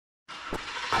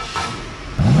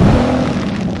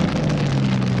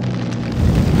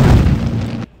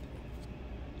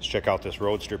check out this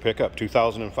Roadster pickup,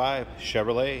 2005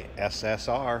 Chevrolet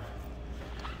SSR.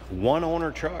 One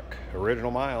owner truck, original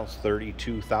miles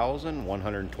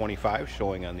 32,125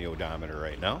 showing on the odometer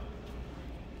right now.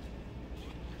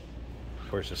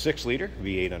 Of course, a 6-liter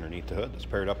V8 underneath the hood that's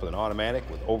paired up with an automatic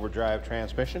with overdrive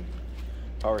transmission,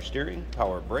 power steering,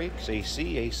 power brakes,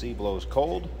 AC blows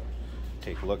cold.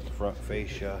 Take a look at the front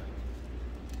fascia,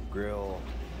 grille.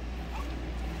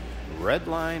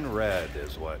 Redline Red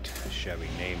is what Chevy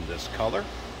named this color.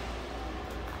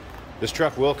 This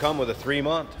truck will come with a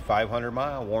 3-month,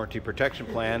 500-mile warranty protection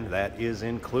plan that is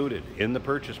included in the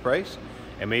purchase price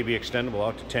and may be extendable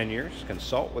out to 10 years.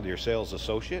 Consult with your sales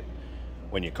associate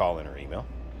when you call in or email.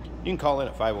 You can call in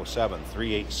at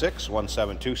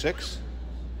 507-386-1726.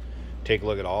 Take a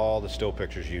look at all the still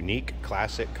pictures,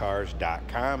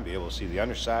 uniqueclassiccars.com. Be able to see the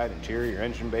underside, interior,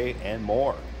 engine bay, and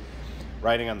more.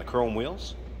 Riding on the chrome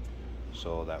wheels.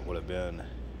 So that would have been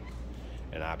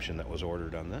an option that was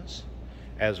ordered on this,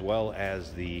 as well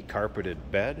as the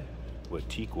carpeted bed with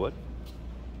teak wood.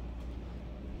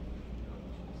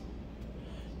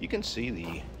 You can see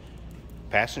the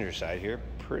passenger side here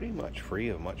pretty much free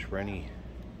of much for any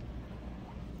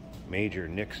major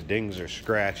nicks, dings, or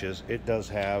scratches. It does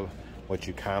have what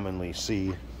you commonly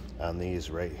see on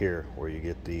these right here, where you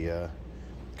get the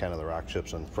kind of the rock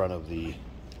chips in front of the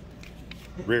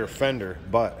rear fender,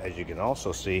 but as you can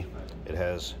also see, it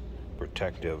has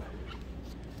protective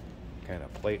kind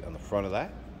of plate on the front of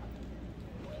that.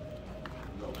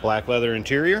 Black leather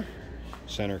interior,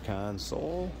 center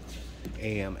console,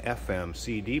 AM FM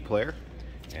CD player,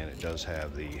 and it does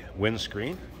have the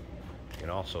windscreen. You can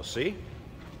also see.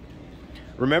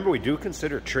 Remember, we do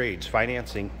consider trades.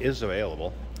 Financing is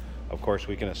available. Of course,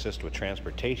 we can assist with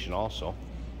transportation also.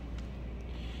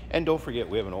 And don't forget,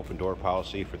 we have an open door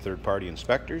policy for third-party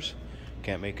inspectors.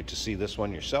 Can't make it to see this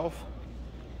one yourself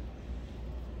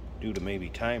due to maybe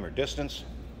time or distance.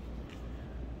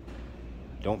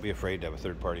 Don't be afraid to have a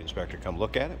third-party inspector come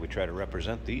look at it. We try to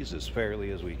represent these as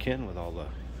fairly as we can with all the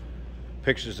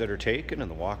pictures that are taken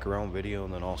and the walk-around video,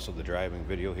 and then also the driving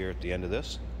video here at the end of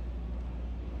this.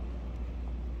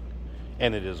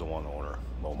 And it is a one-owner,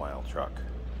 low-mile truck.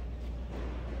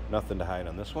 Nothing to hide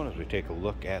on this one as we take a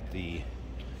look at the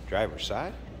driver's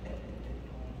side.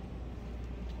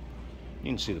 You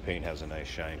can see the paint has a nice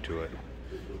shine to it.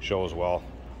 Shows well.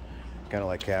 Kind of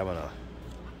like having a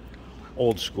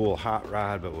old school hot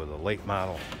rod, but with a late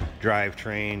model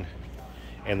drivetrain.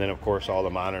 And then of course all the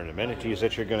modern amenities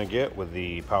that you're going to get with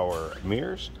the power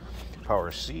mirrors, power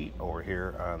seat over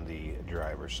here on the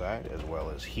driver's side, as well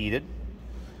as heated.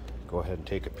 Go ahead and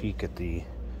take a peek at the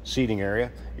seating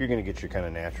area. You're going to get your kind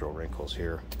of natural wrinkles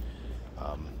here.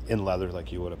 In leather,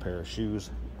 like you would a pair of shoes.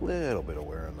 A little bit of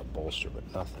wear on the bolster,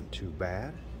 but nothing too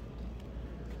bad.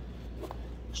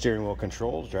 Steering wheel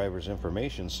controls, driver's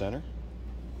information center.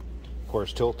 Of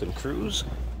course, tilt and cruise.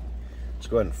 Let's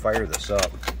go ahead and fire this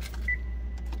up.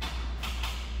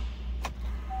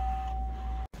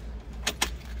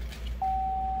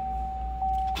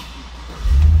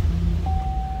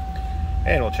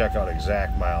 And we'll check out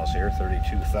exact miles here.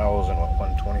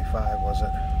 32,125 was it?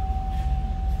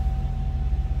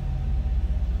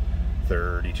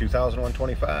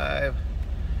 32,125.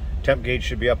 Temp gauge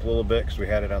should be up a little bit because we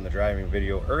had it on the driving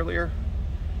video earlier.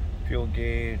 Fuel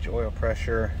gauge, oil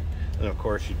pressure, and of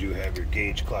course you do have your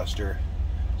gauge cluster.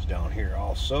 It's down here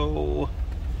also.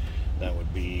 That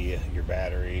would be your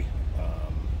battery,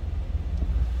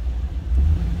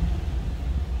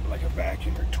 like a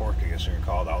vacuum or torque, I guess they're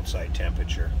called, outside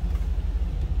temperature.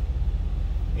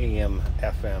 AM,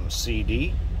 FM,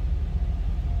 CD.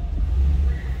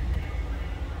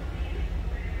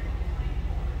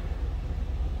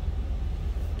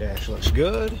 Dash looks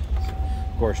good.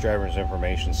 Of course, driver's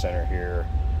information center here.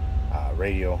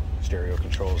 Radio, stereo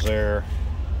controls there.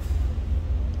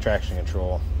 Traction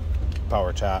control,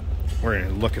 power top. We're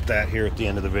going to look at that here at the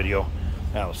end of the video.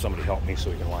 Now somebody help me so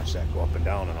we can watch that go up and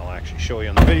down, and I'll actually show you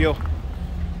on the video.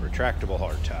 Retractable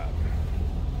hardtop.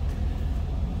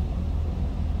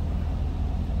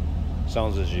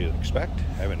 Sounds as you'd expect.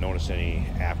 I haven't noticed any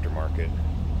aftermarket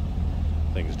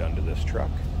things done to this truck.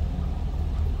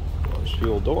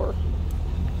 Fuel door.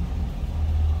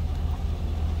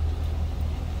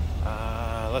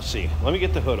 Let's see. Let me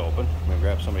get the hood open. I'm going to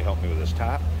grab somebody to help me with this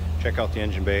top. Check out the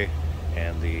engine bay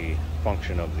and the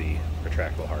function of the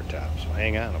retractable hardtop. So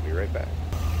hang on, I'll be right back.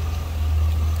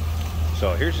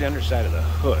 So here's the underside of the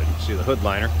hood. See the hood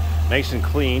liner, nice and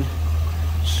clean.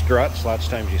 Struts. Lots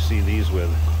of times you see these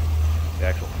with the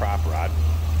actual prop rod.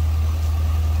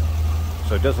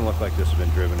 So it doesn't look like this has been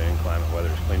driven in inclement weather,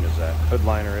 as clean as that hood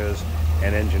liner is.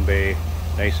 And engine bay,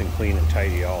 nice and clean and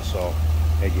tidy also.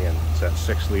 Again, it's that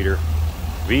 6-liter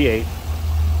V8,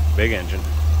 big engine.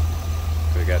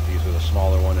 We got these with a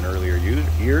smaller one in earlier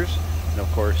years. And of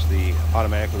course the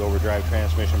automatic with overdrive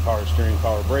transmission, power steering,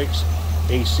 power brakes,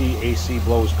 AC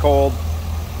blows cold.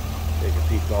 Take a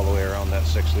peek all the way around that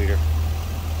 6-liter.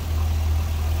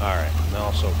 All right, and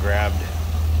also grabbed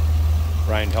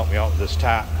Ryan to help me out with this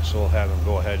top, so we'll have him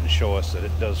go ahead and show us that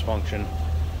it does function.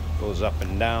 Goes up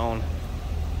and down.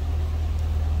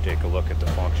 Take a look at the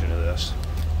function of this.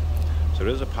 So it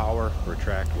is a power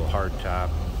retractable hard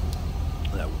top.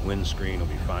 That windscreen will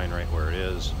be fine right where it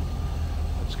is.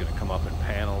 It's going to come up in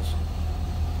panels.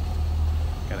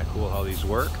 Kind of cool how these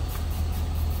work.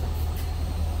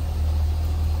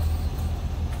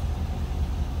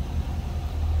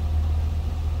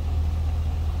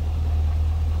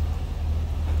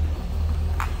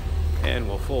 And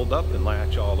we'll fold up and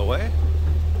latch all the way.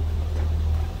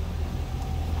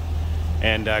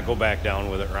 And go back down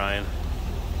with it, Ryan.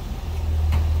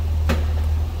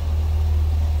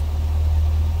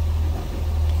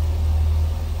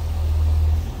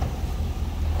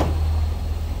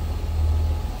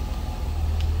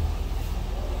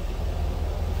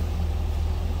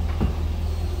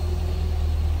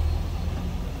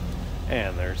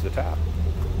 And there's the top.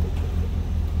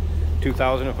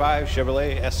 2005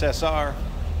 Chevrolet SSR,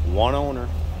 one owner,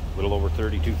 a little over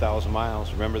 32,000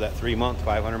 miles. Remember that 3-month,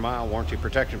 500-mile warranty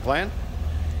protection plan?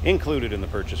 Included in the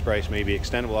purchase price, may be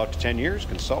extendable out to 10 years.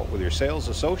 Consult with your sales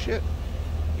associate.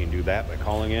 You can do that by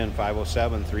calling in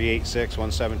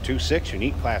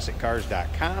 507-386-1726,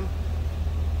 uniqueclassiccars.com.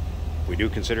 We do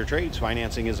consider trades.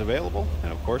 Financing is available.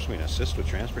 And of course, we can assist with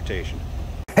transportation.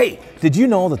 Hey, did you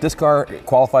know that this car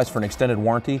qualifies for an extended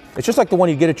warranty? It's just like the one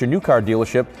you get at your new car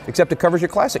dealership, except it covers your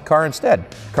classic car instead.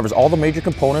 It covers all the major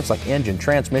components like engine,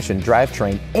 transmission,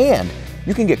 drivetrain, and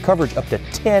you can get coverage up to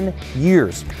 10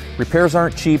 years. Repairs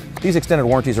aren't cheap. These extended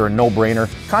warranties are a no-brainer.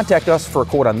 Contact us for a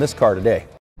quote on this car today.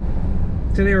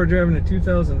 Today we're driving a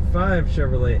 2005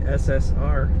 Chevrolet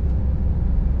SSR.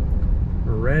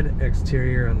 Red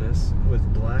exterior on this with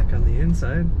black on the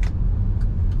inside.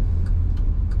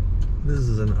 This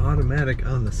is an automatic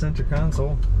on the center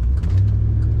console.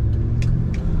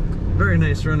 Very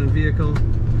nice running vehicle.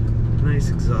 Nice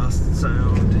exhaust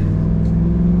sound.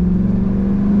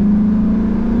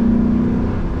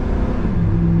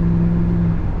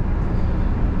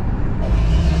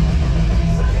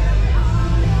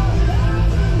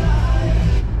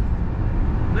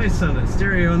 Nice sounding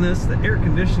stereo on this. The air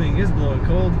conditioning is blowing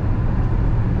cold.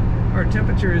 Our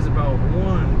temperature is about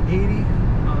 180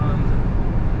 on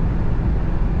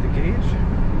gauge.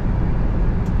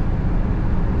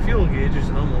 Fuel gauge is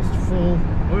almost full.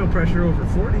 Oil pressure over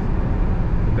 40.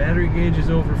 The battery gauge is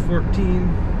over 14.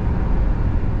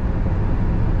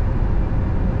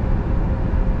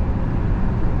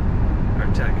 Our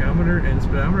tachometer and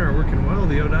speedometer are working well.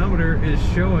 The odometer is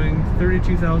showing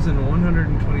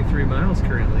 32,123 miles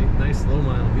currently. Nice low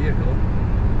mile vehicle.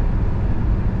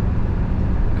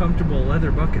 Comfortable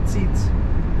leather bucket seats.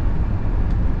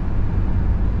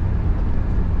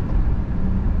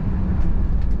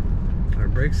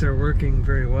 Brakes are working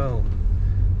very well.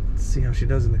 Let's see how she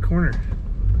does in the corner.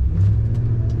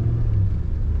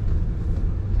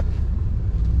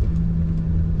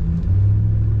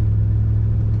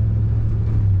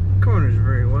 Corners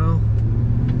very well.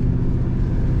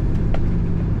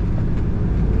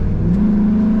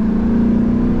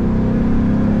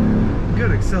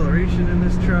 Good acceleration in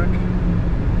this truck.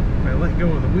 If I let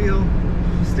go of the wheel,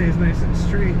 she stays nice and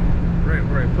straight, right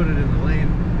where I put it in the lane.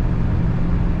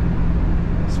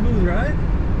 Smooth ride.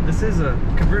 This is a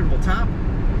convertible top,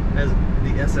 as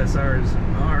the SSRs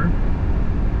are.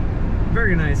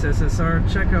 Very nice SSR.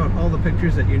 Check out all the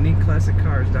pictures at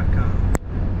uniqueclassiccars.com.